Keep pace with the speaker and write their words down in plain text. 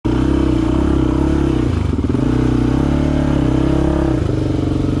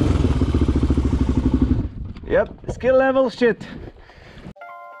Yep, skill level shit.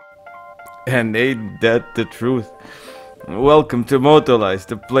 And ain't that the truth? Welcome to Motolize,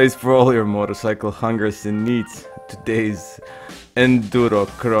 the place for all your motorcycle hungers and needs. Today's enduro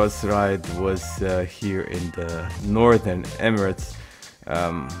cross ride was here in the northern Emirates,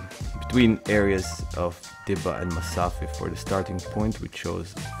 between areas of Dibba and Masafi. For the starting point we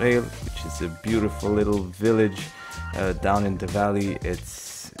chose Rail, which is a beautiful little village down in the valley. It's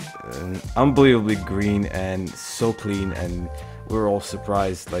unbelievably green and so clean, and we're all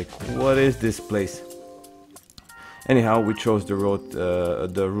surprised, like, what is this place? Anyhow, we chose the route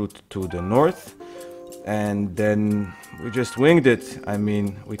to the north, and then we just winged it. I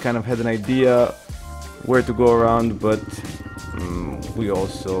mean, we kind of had an idea where to go around, but we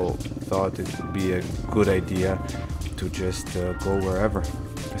also thought it would be a good idea to just go wherever.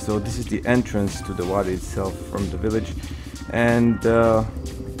 So this is the entrance to the Wadi itself from the village, and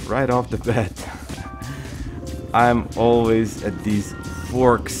right off the bat, I'm always at these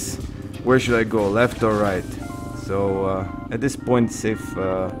forks. Where should I go, left or right? So at this point, Saif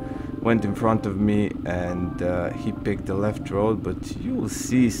went in front of me, and he picked the left road, but you will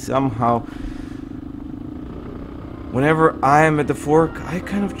see somehow whenever I am at the fork, I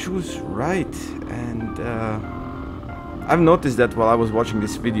kind of choose right. And I've noticed that while I was watching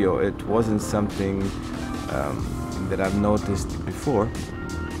this video, it wasn't something that I've noticed before.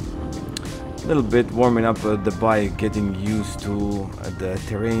 A little bit warming up the bike, getting used to the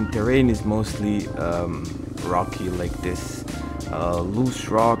terrain. Terrain is mostly rocky like this, loose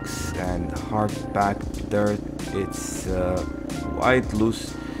rocks and hard packed dirt. It's quite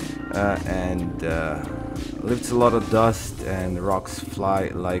loose and lifts a lot of dust, and rocks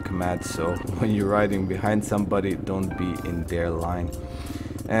fly like mad. So when you're riding behind somebody, don't be in their line.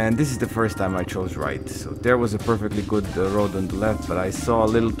 And this is the first time I chose right. So there was a perfectly good road on the left, but I saw a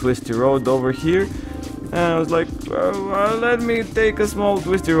little twisty road over here, and I was like, let me take a small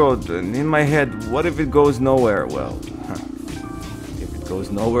twisty road. And in my head, what if it goes nowhere? Well, if it goes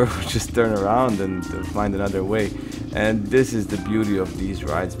nowhere, we'll just turn around and find another way. And this is the beauty of these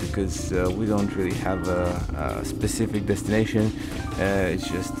rides, because we don't really have a specific destination. It's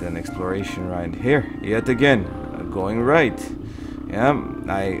just an exploration ride. Here, yet again, going right. Yeah,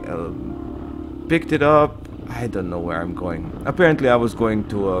 I picked it up. I don't know where I'm going. Apparently I was going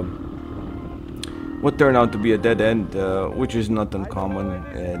to what turned out to be a dead end, which is not uncommon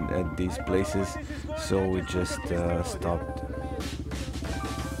at these places. So we just stopped.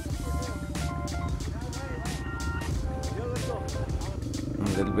 A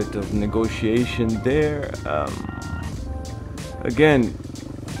little bit of negotiation there. Again,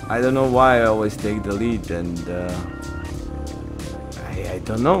 I don't know why I always take the lead, and I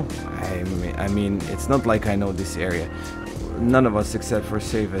don't know. I mean, it's not like I know this area. None of us except for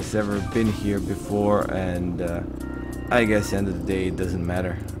Saif has ever been here before, and I guess end of the day it doesn't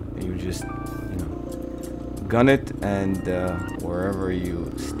matter. You just, you know, gun it, and wherever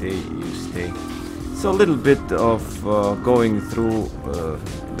you stay, you stay. So a little bit of going through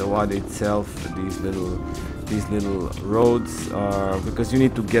the Wadi itself. These little roads are because you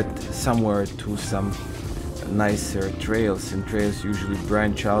need to get somewhere to some nicer trails, and trails usually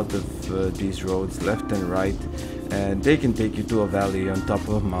branch out of these roads left and right, and they can take you to a valley, on top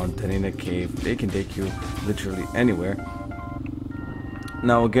of a mountain, in a cave. They can take you literally anywhere.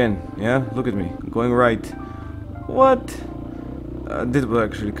 Now again, yeah, look at me going right. What? This was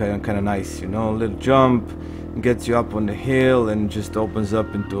actually kind of nice, you know, a little jump, gets you up on the hill and just opens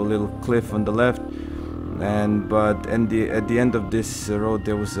up into a little cliff on the left. And at the end of this road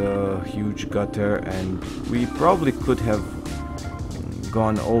there was a huge gutter, and we probably could have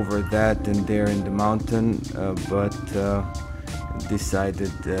gone over that and there in the mountain, but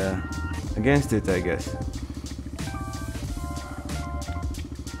decided against it, I guess.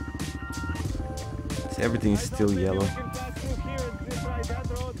 So everything is still yellow.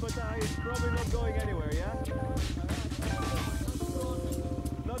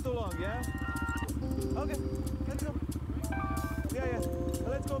 Okay, let's go. Yeah,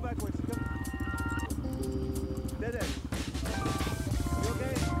 let's go backwards. Dead end. You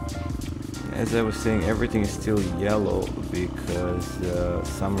okay? As I was saying, everything is still yellow because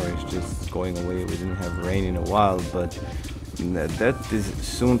summer is just going away. We didn't have rain in a while, but that is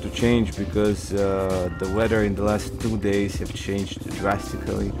soon to change, because the weather in the last 2 days have changed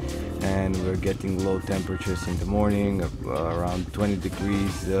drastically, and we're getting low temperatures in the morning, around 20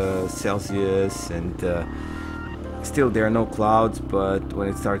 degrees Celsius, and still there are no clouds, but when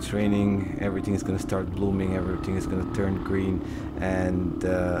it starts raining, everything is going to start blooming, everything is going to turn green, and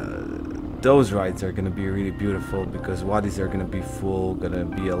those rides are gonna be really beautiful because wadis are gonna be full, gonna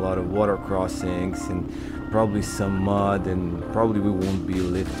be a lot of water crossings and probably some mud, and probably we won't be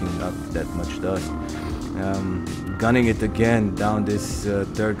lifting up that much dust. Gunning it again down this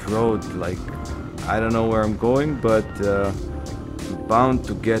dirt road, like I don't know where I'm going, but I'm bound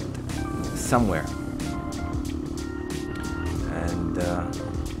to get somewhere. And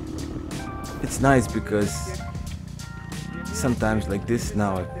it's nice because sometimes like this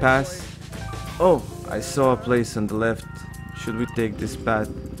now I pass. Oh, I saw a place on the left. Should we take this path?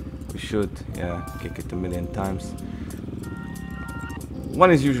 We should, yeah, kick it a million times. One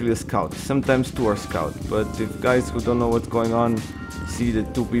is usually a scout, sometimes two are scout, but if guys who don't know what's going on see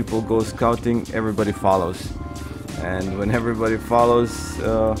that two people go scouting, everybody follows. And when everybody follows,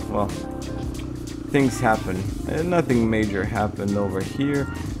 well, things happen. And nothing major happened over here,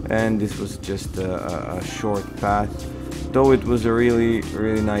 and this was just a short path, though it was a really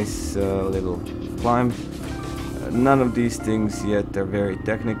nice little climb. None of these things yet are very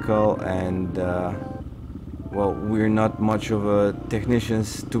technical, and well, we're not much of a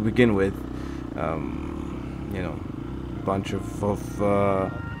technicians to begin with. You know, bunch of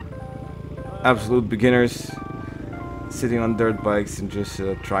absolute beginners sitting on dirt bikes and just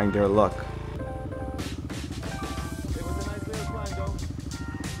trying their luck. It was a nice little climb, though.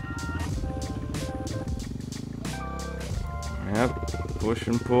 Yep, push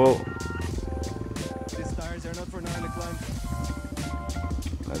and pull. These tires are not for gnarly climb.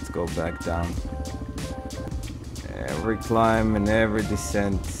 Let's go back down. Every climb and every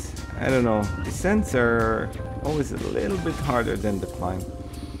descent, I don't know, descents are always a little bit harder than the climb.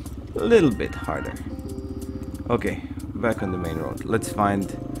 A little bit harder. Okay, back on the main road. Let's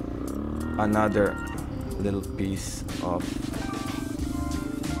find another little piece of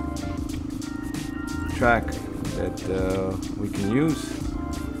track that we can use.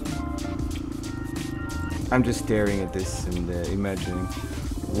 I'm just staring at this and imagining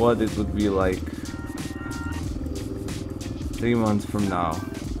what it would be like 3 months from now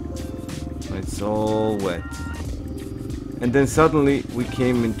when it's all wet. And then suddenly we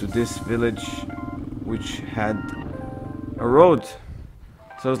came into this village which had a road.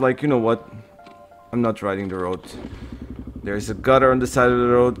 So I was like, you know what, I'm not riding the road. There's a gutter on the side of the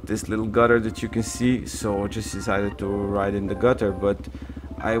road, this little gutter that you can see, so I just decided to ride in the gutter. But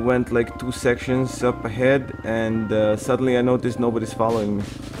I went like 2 sections up ahead, and suddenly I noticed nobody's following me.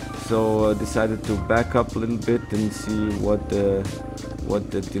 So I decided to back up a little bit and see what the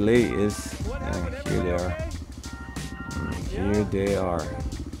delay is. And here they are. Here they are.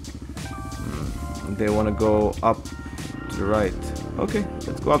 They want to go up to the right. Okay,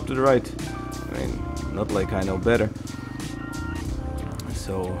 let's go up to the right. I mean, not like I know better.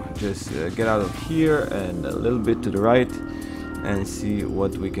 So just get out of here and a little bit to the right and see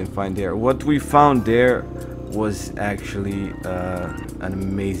what we can find there. What we found there was actually an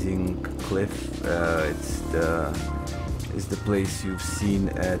amazing cliff. It's the place you've seen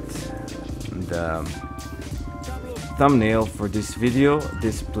at the thumbnail for this video.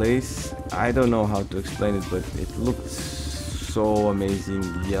 This place, I don't know how to explain it, but it looked so amazing.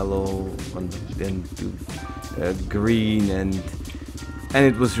 Yellow and green, and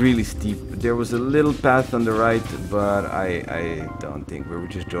it was really steep. There was a little path on the right, but I don't think, we were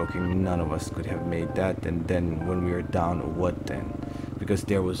just joking, none of us could have made that. And then when we were down, what then? Because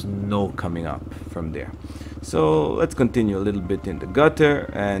there was no coming up from there. So let's continue a little bit in the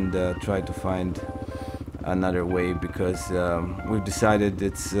gutter and try to find another way, because we've decided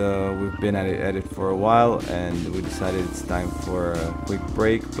we've been at it for a while, and we decided it's time for a quick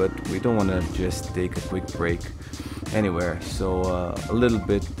break. But we don't want to just take a quick break anywhere, so a little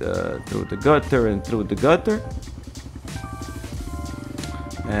bit through the gutter and through the gutter.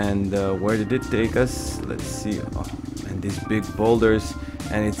 And where did it take us? Let's see. Oh, and these big boulders,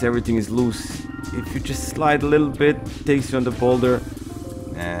 and everything is loose. If you just slide a little bit, it takes you on the boulder.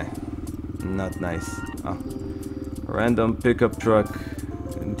 Not nice. Oh, random pickup truck,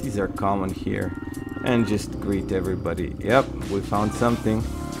 and these are common here. And just greet everybody. Yep, we found something.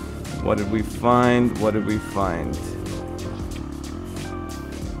 What did we find? What did we find?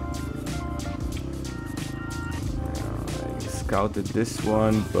 I scouted this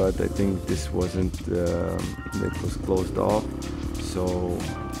one, but I think this wasn't, it was closed off. So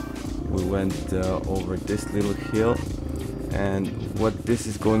we went over this little hill, and what this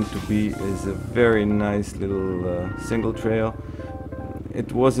is going to be is a very nice little single trail.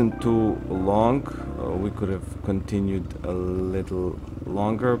 It wasn't too long. We could have continued a little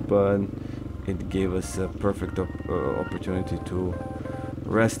longer, but it gave us a perfect opportunity to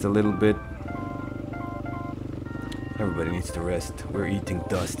rest a little bit. Everybody needs to rest. We're eating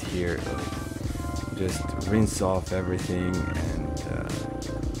dust here. Just rinse off everything and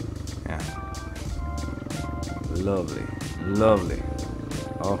yeah. Lovely, lovely.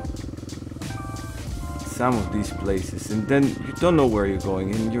 Oh, some of these places, and then you don't know where you're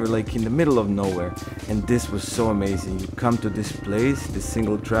going, and you're like in the middle of nowhere. And this was so amazing. You come to this place, this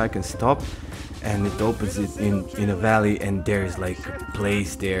single track, and stop, and it opens it in a valley, and there's like a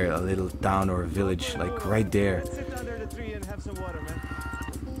place there, a little town or a village, like right there. Sit under the tree and have some water, man.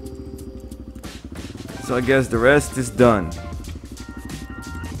 So I guess the rest is done.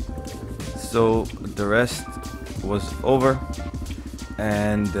 So the rest was over,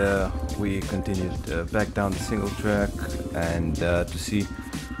 and we continued back down the single track and to see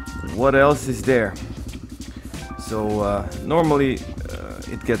what else is there. So normally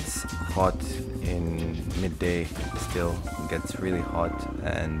it gets hot in midday, still gets really hot,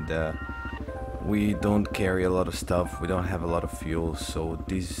 and we don't carry a lot of stuff, we don't have a lot of fuel, so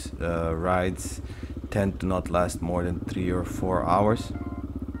these rides tend to not last more than 3 or 4 hours.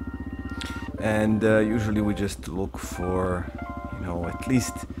 And usually we just look for, you know, at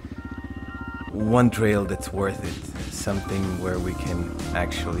least one trail that's worth it, something where we can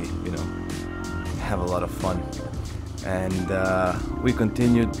actually, you know, have a lot of fun. And we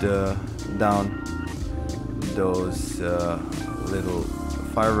continued down those little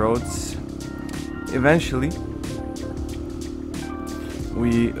fire roads. Eventually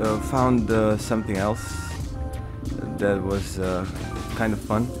we found something else that was kind of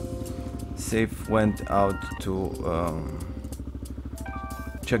fun. Safe went out to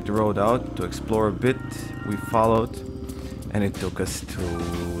check the road out, to explore a bit. We followed, and it took us to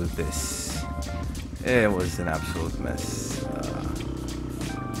this. It was an absolute mess.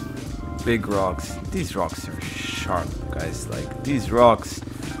 Big rocks. These rocks are sharp, guys. Like, these rocks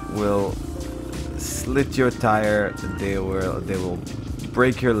will slit your tire. They will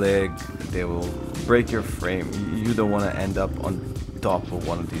break your leg. They will break your frame. You don't want to end up on top of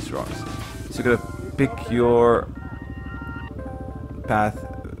one of these rocks. So you gotta pick your path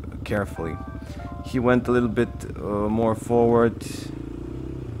carefully. He went a little bit more forward.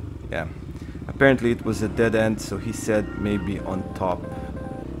 Yeah, apparently it was a dead end, so he said maybe on top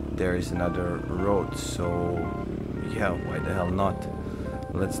there is another road. So yeah, why the hell not?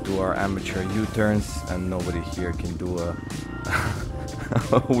 Let's do our amateur U-turns, and nobody here can do a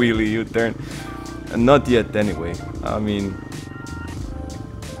wheelie U-turn. Not yet anyway. I mean,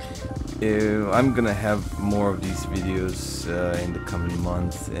 I'm gonna have more of these videos in the coming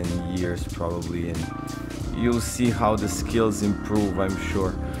months and years probably, and you'll see how the skills improve, I'm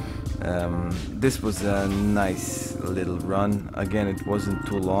sure. This was a nice little run. Again, it wasn't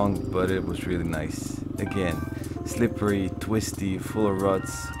too long, but it was really nice. Again, slippery, twisty, full of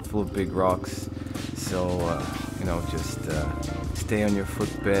ruts, full of big rocks. So you know, just stay on your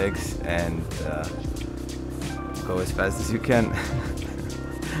foot pegs and go as fast as you can.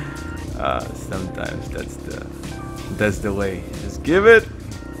 Sometimes that's the way. Just give it.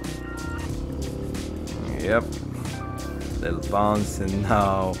 Yep. Little bounce, and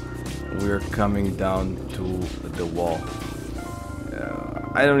now we're coming down to the wall.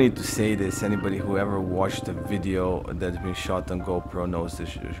 I don't need to say this. Anybody who ever watched a video that's been shot on GoPro knows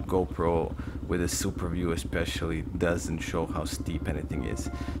this. GoPro with a super view especially doesn't show how steep anything is.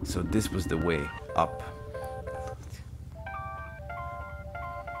 So this was the way up.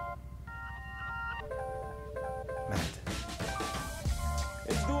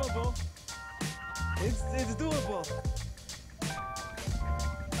 It's doable. It's doable.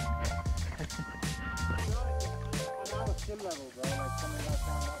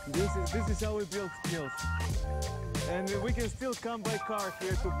 This is how we build skills. And we can still come by car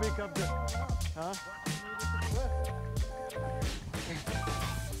here to pick up the... Huh?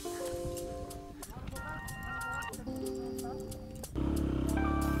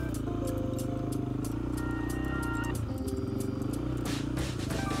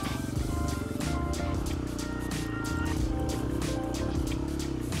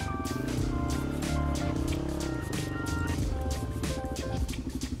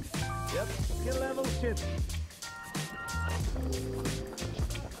 Yep, skill level shit.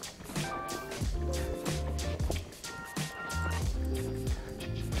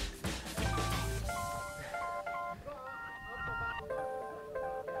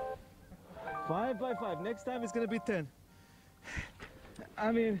 Five by five. Next time it's gonna be 10.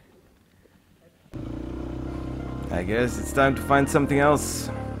 I mean, I guess it's time to find something else.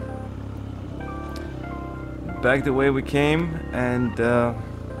 Back the way we came, and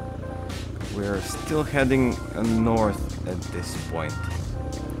we're still heading north at this point.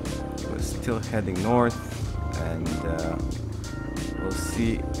 We're still heading north, and we'll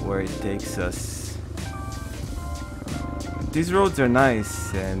see where it takes us. These roads are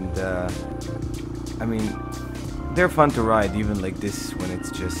nice, and I mean, they're fun to ride, even like this when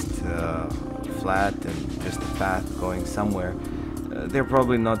it's just flat and just a path going somewhere. They're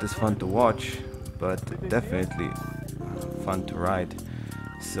probably not as fun to watch, but definitely fun to ride.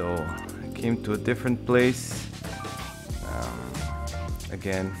 So I came to a different place.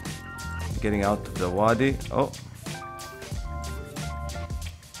 Again, getting out of the wadi. Oh.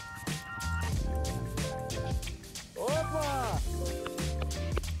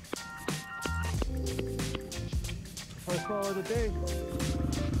 First call of the day.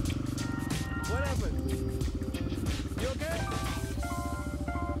 What happened? You okay?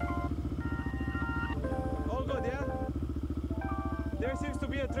 All good, yeah? There seems to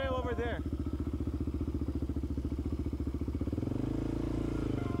be a trail over there.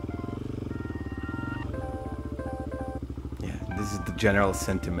 Yeah, this is the general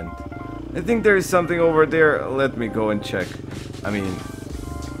sentiment. I think there is something over there. Let me go and check. I mean,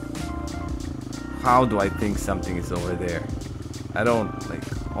 how do I think something is over there? I don't, like,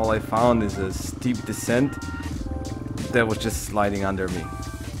 all I found is a steep descent that was just sliding under me.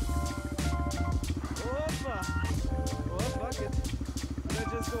 Opa! Oh, fuck it.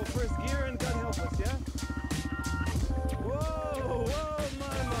 Let's just go first gear and God help us, yeah? Whoa, whoa,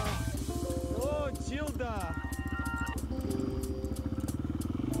 mama! Oh, Childa!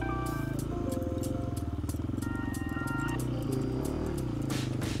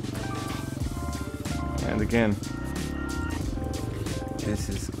 And again, this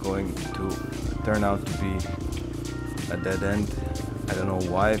is going to turn out to be a dead end. I don't know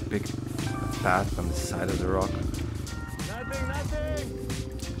why I picked a path on the side of the rock. Nothing!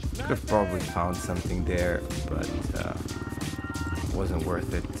 Could have probably found something there, but it wasn't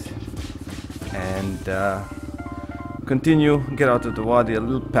worth it. And continue, get out of the wadi, a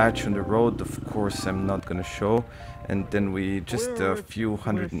little patch on the road, of course I'm not gonna show. And then we just a few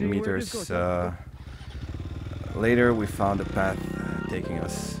hundred meters later we found a path taking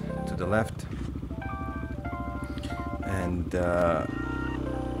us to the left, and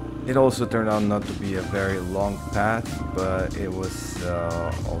it also turned out not to be a very long path, but it was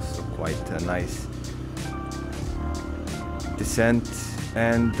also quite a nice descent.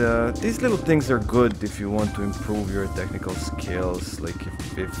 And these little things are good if you want to improve your technical skills, like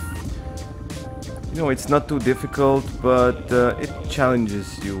if you know, it's not too difficult, but it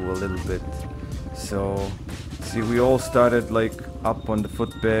challenges you a little bit. So see, we all started like up on the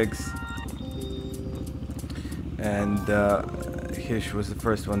foot pegs, and Hish was the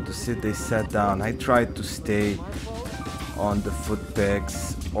first one to sit. They sat down. I tried to stay on the foot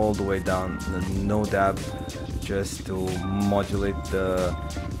pegs all the way down, no dab, just to modulate the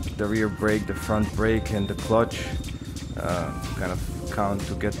rear brake, the front brake, and the clutch, kind of count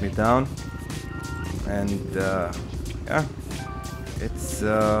to get me down. And yeah, it's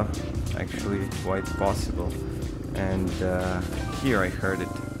actually quite possible. And here I heard it.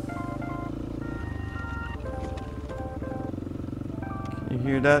 Can you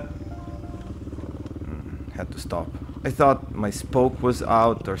hear that? Had to stop. I thought my spoke was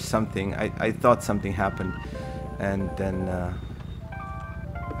out or something. I thought something happened, and then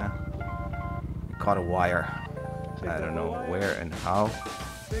yeah, caught a wire. I don't know where and how.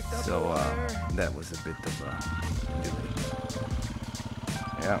 So that was a bit of a delay.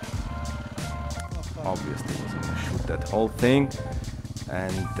 Yeah. Obviously wasn't gonna shoot that whole thing.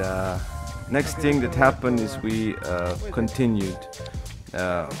 And next thing that happened is we continued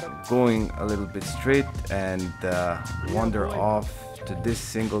going a little bit straight and wander off to this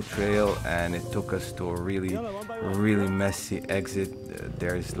single trail, and it took us to a really messy exit.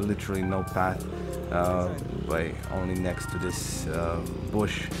 There's literally no path by only next to this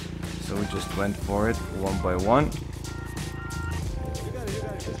bush, so we just went for it one by one.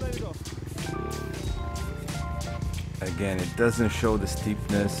 Again, it doesn't show the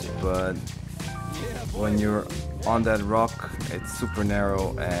steepness, but when you're on that rock, it's super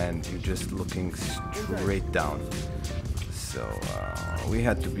narrow and you're just looking straight down. So we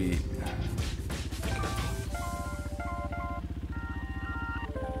had to be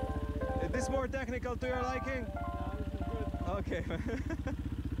Is this more technical to your liking? Okay.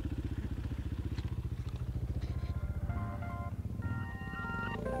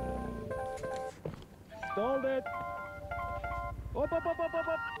 Stalled it.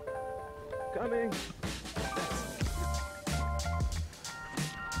 Up. Coming.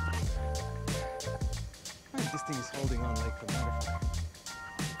 This thing is holding on like a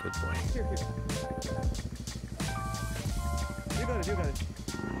motherfucker. good boy. Here. You got it.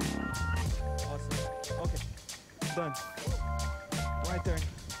 Awesome. Okay. done. My turn.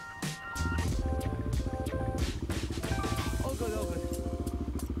 All good, all good.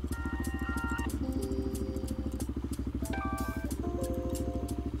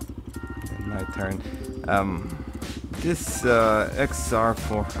 And my turn. This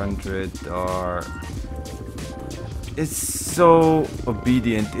XR400 is so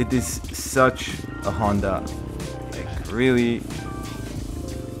obedient. It is such a Honda. Like really,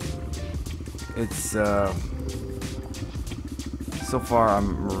 it's so far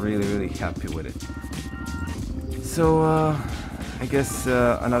I'm really happy with it. So I guess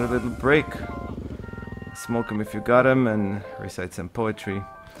another little break. Smoke them if you got them, and recite some poetry.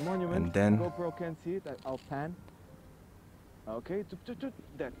 Monument. And then GoPro can't see it. I'll pan. Okay,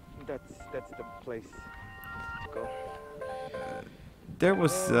 that's the place. Go. there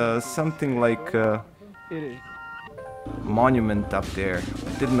was something like It is. monument up there.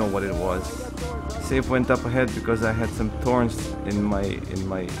 Didn't know what it was. Safe went up ahead because I had some thorns in my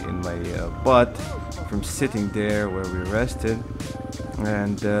butt from sitting there where we rested,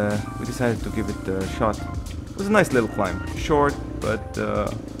 and we decided to give it a shot. It was a nice little climb, short but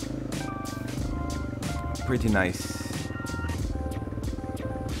pretty nice.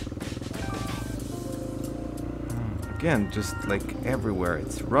 Again, just like everywhere,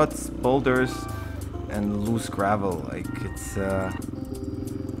 it's ruts, boulders, and loose gravel. Like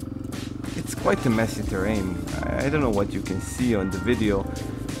it's quite a messy terrain. I don't know what you can see on the video,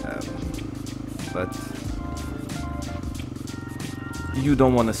 but you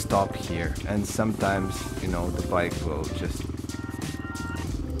don't want to stop here, and sometimes, you know, the bike will just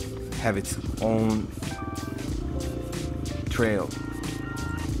have its own trail.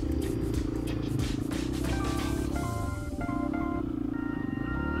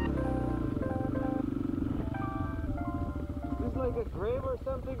 Is this like a grave or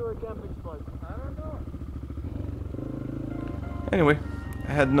something, or a camping spot? I don't know. Anyway,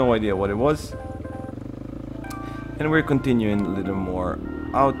 I had no idea what it was. And we're continuing a little more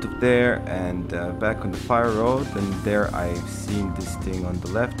out of there and back on the fire road, and there I've seen this thing on the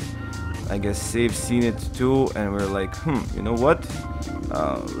left. I guess they've seen it too, and we're like, you know what?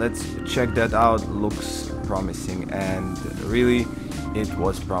 Let's check that out. Looks promising, and really it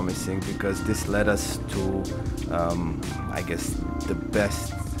was promising because this led us to I guess the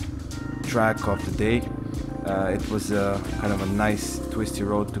best track of the day. It was kind of a nice twisty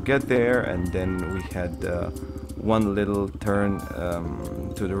road to get there, and then we had one little turn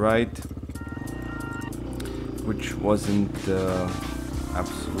to the right, which wasn't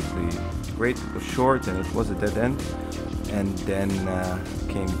absolutely great. It was short and it was a dead end, and then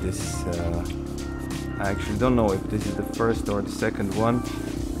came this I actually don't know if this is the first or the second one,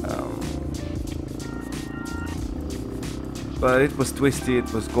 but it was twisty,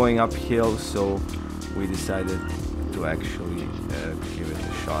 it was going uphill, so we decided to actually give it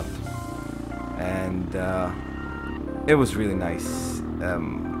a shot, and it was really nice.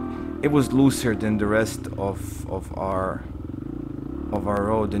 It was looser than the rest of our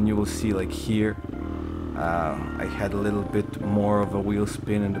road, and you will see, like here, I had a little bit more of a wheel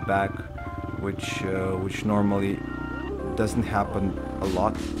spin in the back, which normally doesn't happen a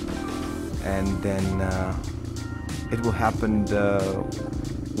lot, and then it will happen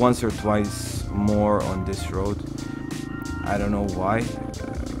once or twice more on this road. I don't know why.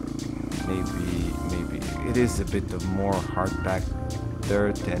 Maybe it is a bit of more hard-packed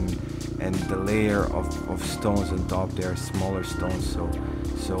dirt, and the layer of stones on top, they are smaller stones,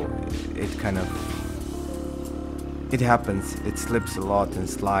 so it kind of, it happens. It slips a lot and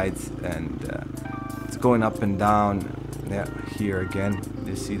slides, and it's going up and down. Yeah, here again,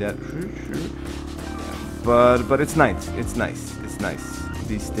 you see that? But it's nice. It's nice.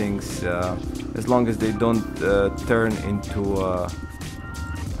 These things, as long as they don't turn into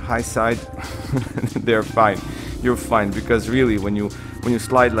high side, they're fine. You're fine, because really, when you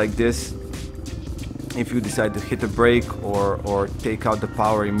slide like this, if you decide to hit a brake or take out the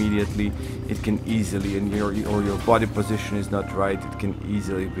power immediately, it can easily, and your body position is not right, it can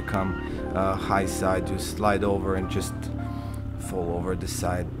easily become high side. You slide over and just fall over the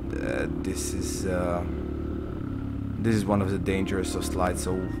side. This is one of the dangers of slides.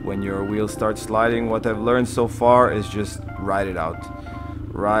 So when your wheel starts sliding, what I've learned so far is just ride it out.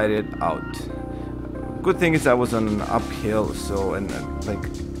 Good thing is I was on an uphill, so, and like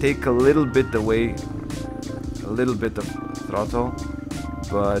take a little bit away, a little bit of throttle,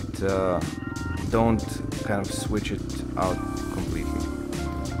 but don't kind of switch it out completely.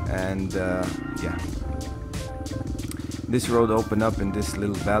 And yeah, this road opened up in this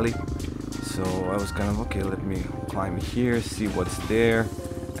little valley, so I was kind of, okay, let me climb here, see what's there,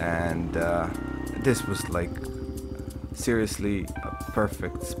 and this was like seriously a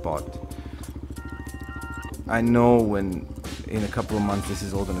perfect spot. I know when in a couple of months this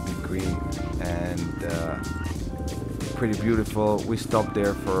is all gonna be green and pretty beautiful. We stopped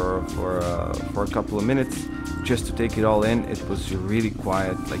there for a couple of minutes just to take it all in. It was really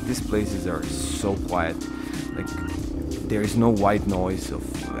quiet. Like, these places are so quiet. Like, there is no white noise of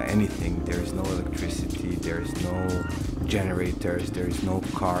anything. There is no electricity. There is no generators. There is no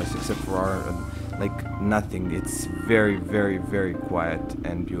cars except for our like nothing. It's very, very, very quiet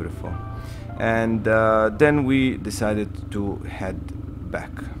and beautiful. And then we decided to head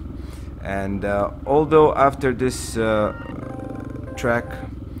back. And although after this track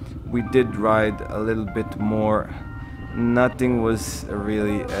we did ride a little bit more, nothing was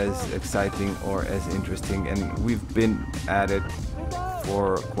really as exciting or as interesting, and we've been at it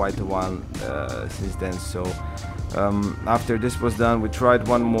for quite a while since then. So after this was done, we tried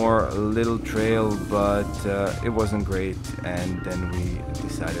one more little trail, but it wasn't great, and then we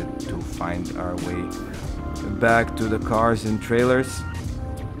decided to find our way back to the cars and trailers.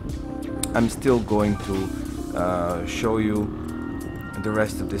 I'm still going to show you the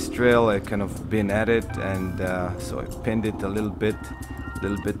rest of this trail. I kind of been at it, and so I pinned it a little bit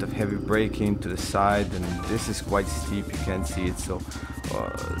of heavy braking to the side, and this is quite steep, you can't see it, so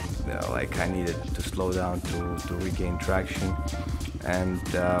you know, like I needed to slow down to regain traction, and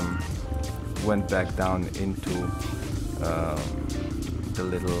went back down into the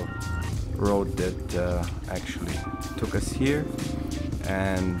little road that actually took us here,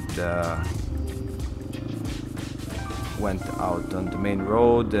 and went out on the main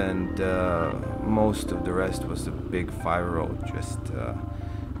road, and most of the rest was a big fire road,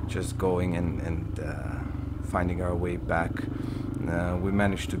 just going and finding our way back. We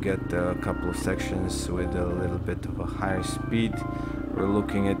managed to get a couple of sections with a little bit of a higher speed. We're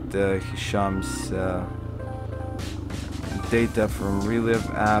looking at Hisham's data from Relive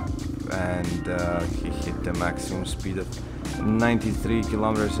app, and he hit the maximum speed of 93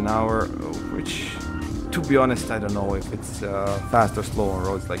 kilometers an hour, which, to be honest, I don't know if it's fast or slow on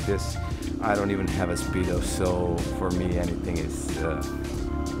roads like this. I don't even have a speedo, so for me anything is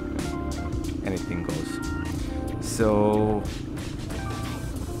anything goes. So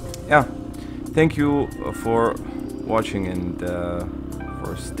yeah, thank you for watching and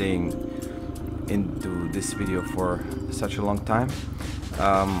for staying into this video for such a long time.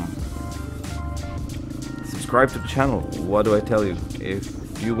 Subscribe to the channel. What do I tell you?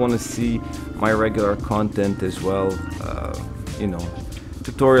 If you want to see my regular content as well, you know,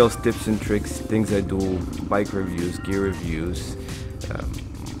 tutorials, tips and tricks, things I do, bike reviews, gear reviews,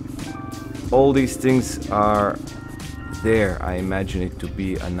 all these things are there. I imagine it to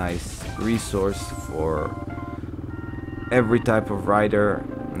be a nice resource for every type of rider.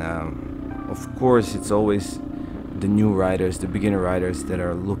 Of course, it's always the new riders, the beginner riders that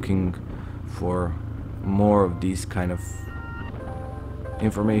are looking for more of these kind of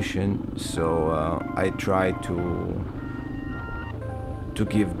information, so I try to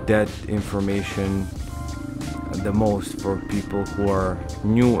give that information the most for people who are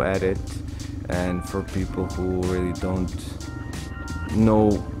new at it, and for people who really don't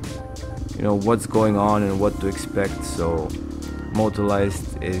know, you know, what's going on and what to expect. So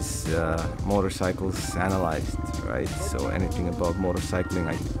Motorized is motorcycles analyzed, right? So anything about motorcycling,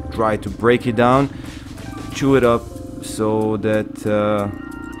 I try to break it down, chew it up, so that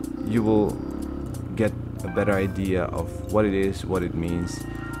you will get a better idea of what it is, what it means,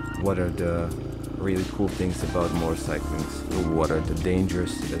 what are the really cool things about motorcycling, what are the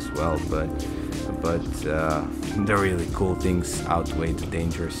dangers as well, but the really cool things outweigh the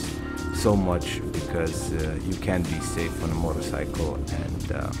dangers so much, because you can be safe on a motorcycle,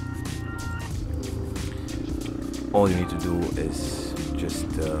 and all you need to do is just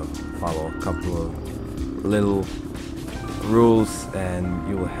follow a couple of little rules, and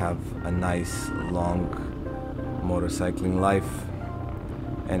you will have a nice long motorcycling life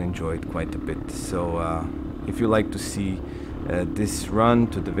and enjoy it quite a bit. So if you like to see this run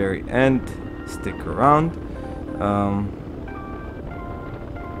to the very end, stick around.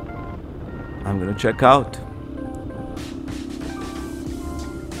 I'm gonna check out.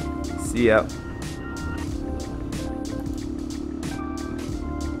 See ya.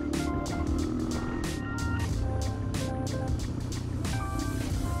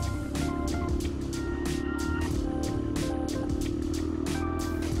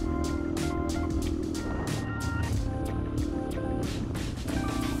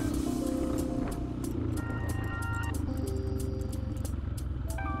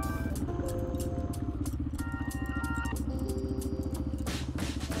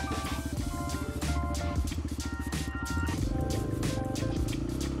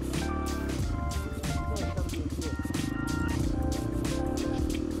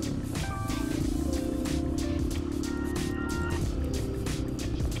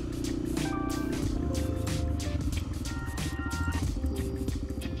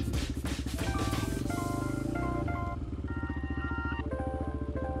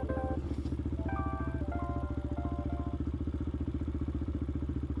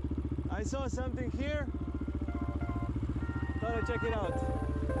 saw something here. Thought I'd check it out.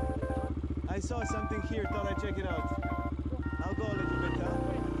 I saw something here. Thought I'd check it out. I'll go a little bit, huh?